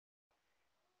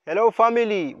Hello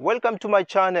family, welcome to my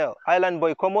channel Island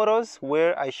Boy Comoros,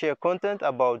 where I share content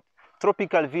about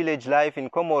tropical village life in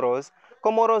Comoros.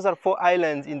 Comoros are 4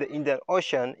 islands in the Indian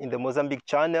Ocean in the Mozambique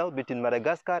Channel between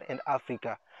Madagascar and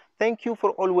Africa. Thank you for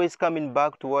always coming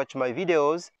back to watch my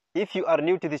videos. If you are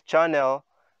new to this channel,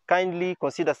 kindly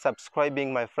consider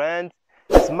subscribing, my friend.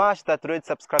 Smash that red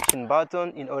subscription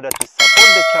button in order to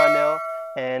support the channel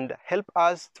and help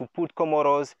us to put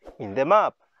Comoros in the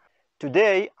map.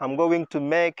 Today, I'm going to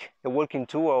make a walking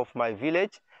tour of my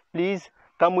village. Please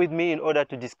come with me in order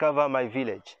to discover my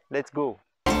village. Let's go.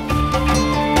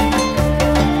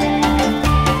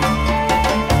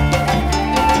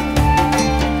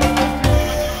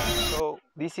 So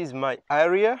this is my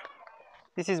area.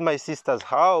 This is my sister's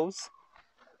house.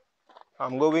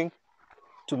 I'm going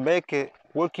to make a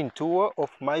walking tour of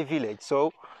my village,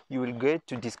 so you will get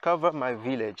to discover my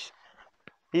village.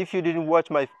 If you didn't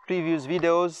watch my previous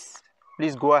videos,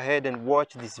 please go ahead and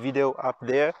watch this video up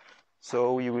there,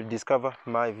 so you will discover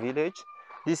my village.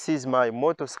 This is my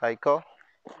motorcycle.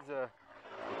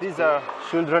 These are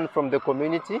children from the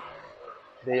community.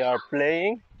 They are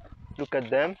playing. Look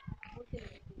at them.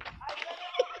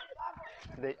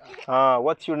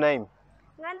 What's your name?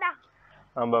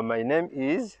 Nanda. My name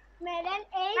is? My name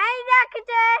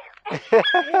is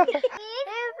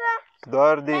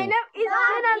Dordin. My name is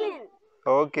Anamin.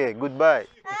 Okay, goodbye.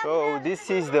 So this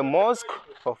is the mosque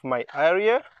of my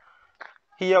area.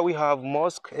 Here we have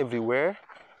mosque everywhere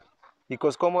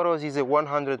because Comoros is a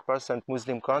 100%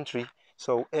 Muslim country.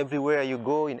 So everywhere you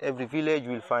go, in every village,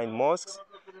 you will find mosques.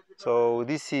 So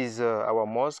this is our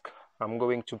mosque. I'm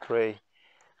going to pray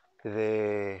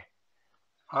the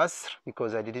Asr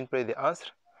because I didn't pray the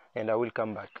Asr, and I will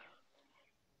come back.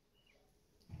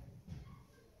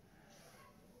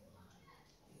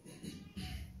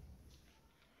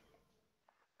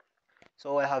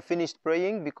 So I have finished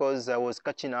praying because I was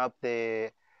catching up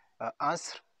the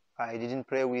Asr. I didn't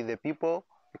pray with the people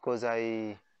because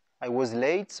I was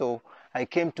late, so I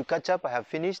came to catch up. I have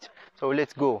finished. So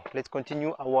let's go. Let's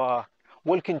continue our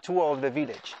walking tour of the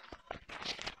village.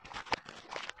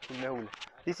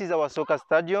 This is our soccer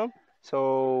stadium.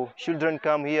 So children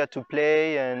come here to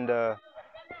play, and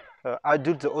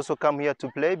adults also come here to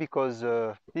play because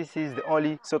this is the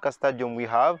only soccer stadium we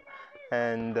have.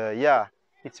 And yeah,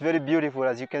 it's very beautiful.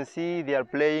 As you can see, they are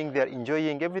playing, they are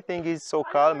enjoying. Everything is so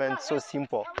calm and so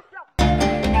simple.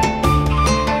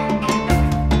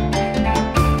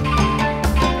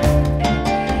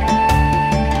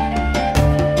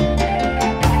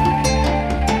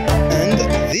 And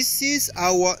this is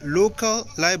our local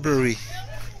library.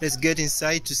 Let's get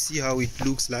inside to see how it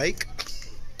looks like.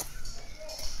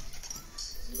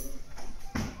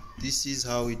 This is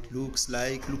how it looks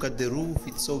like. Look at the roof,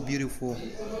 it's so beautiful.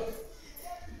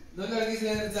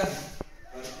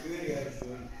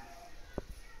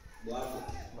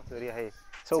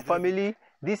 So family,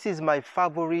 this is my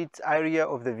favorite area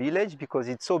of the village because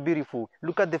it's so beautiful.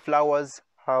 Look at the flowers,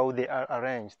 how they are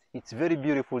arranged. It's very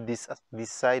beautiful, this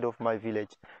side of my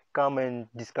village. Come and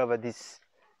discover this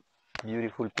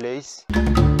beautiful place.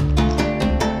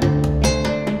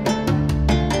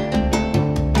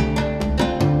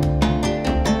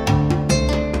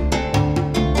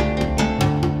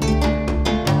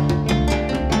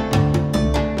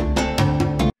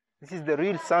 This is the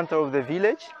real center of the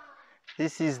village.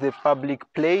 This is the public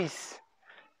place.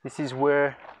 This is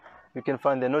where you can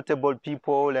find the notable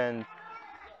people and,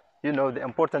 you know, the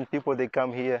important people. They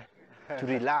come here to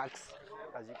relax.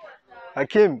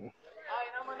 Hakim,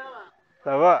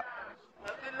 ça va?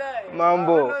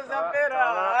 Mambo.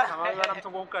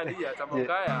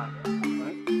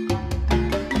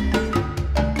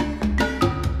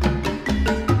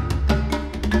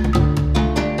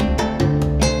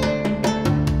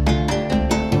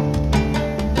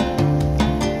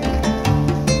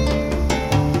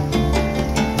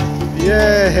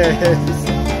 Yes.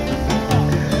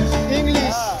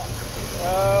 English.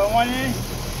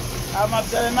 I'm a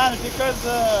German because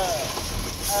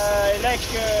I like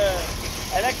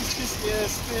to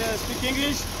speak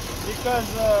English because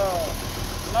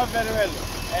not very well.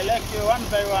 I like one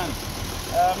by one.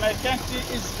 My country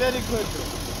is very good.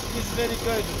 It's very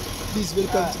good. Please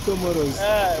welcome to Comoros.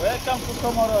 Welcome to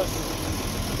Comoros.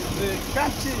 The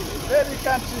country, very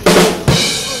country.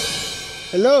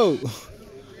 Hello.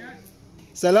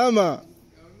 Salama.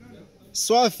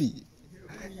 Swafi.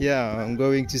 Yeah, I'm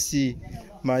going to see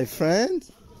my friend.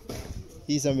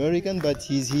 He's American, but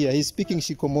he's here. He's speaking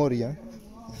Comorian.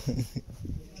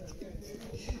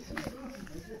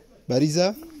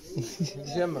 Bariza?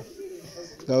 Jema.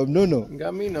 Nono.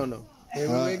 Ngami nono.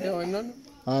 Ngami nono.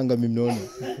 Ngami nono.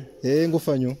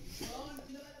 Ngofanyo.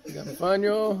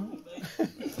 Gampanyo.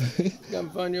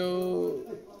 Gampanyo.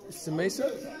 Semesa?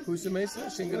 Who's Semesa?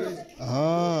 Shingarese.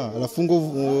 Ah, alafu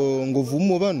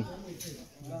ngovumo bano.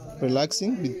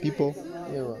 Relaxing with people.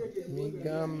 Yeah, me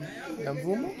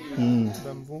gamvumo.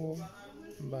 Gamvumo.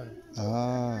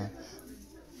 Ah,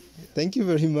 thank you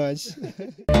very much.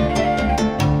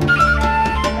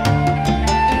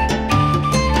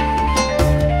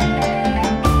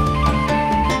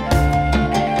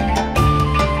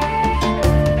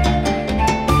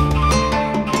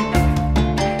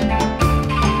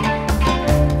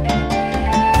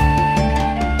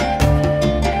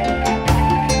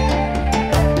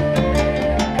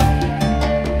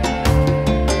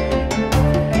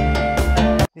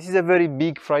 This is a very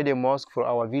big Friday mosque for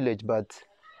our village, but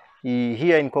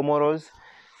here in Comoros,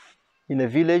 in a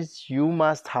village, you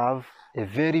must have a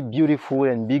very beautiful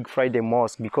and big Friday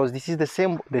mosque because this is the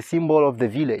symbol of the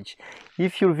village.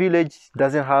 If your village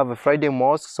doesn't have a Friday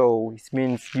mosque, so it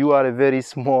means you are a very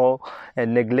small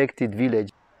and neglected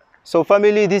village. So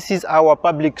family, this is our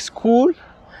public school.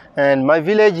 And my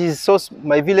village is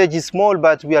small,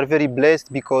 but we are very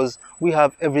blessed because we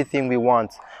have everything we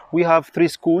want. We have 3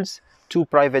 schools, 2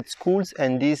 private schools,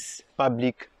 and this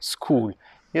public school.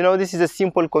 You know, this is a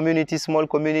simple community, small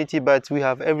community, but we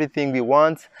have everything we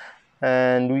want,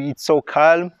 and it's so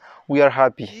calm. We are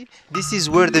happy. This is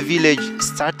where the village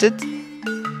started.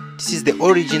 This is the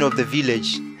origin of the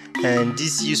village, and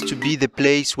this used to be the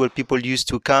place where people used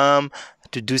to come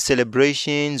to do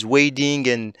celebrations, wedding,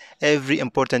 and every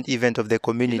important event of the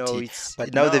community.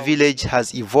 But now the village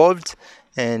has evolved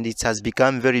and it has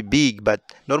become very big. But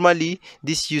normally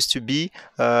this used to be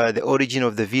the origin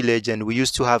of the village, and we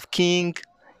used to have king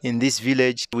in this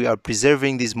village. We are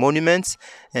preserving these monuments,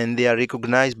 and they are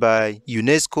recognized by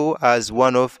UNESCO as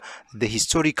one of the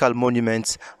historical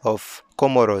monuments of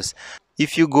Comoros.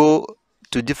 If you go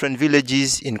to different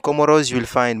villages in Comoros, you will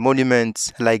find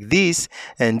monuments like this,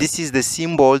 and this is the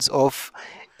symbols of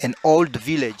an old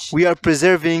village. We are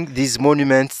preserving these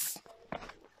monuments,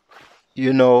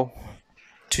 you know,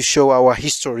 to show our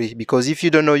history, because if you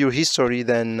don't know your history,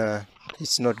 then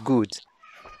it's not good.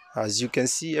 As you can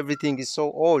see, everything is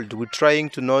so old. We're trying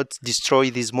to not destroy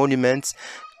these monuments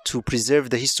to preserve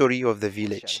the history of the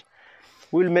village.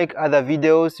 We'll make other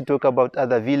videos to talk about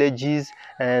other villages,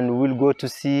 and we'll go to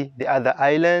see the other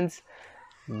islands.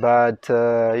 But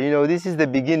you know, this is the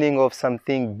beginning of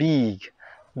something big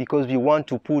because we want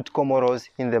to put Comoros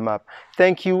in the map.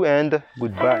 Thank you and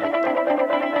goodbye.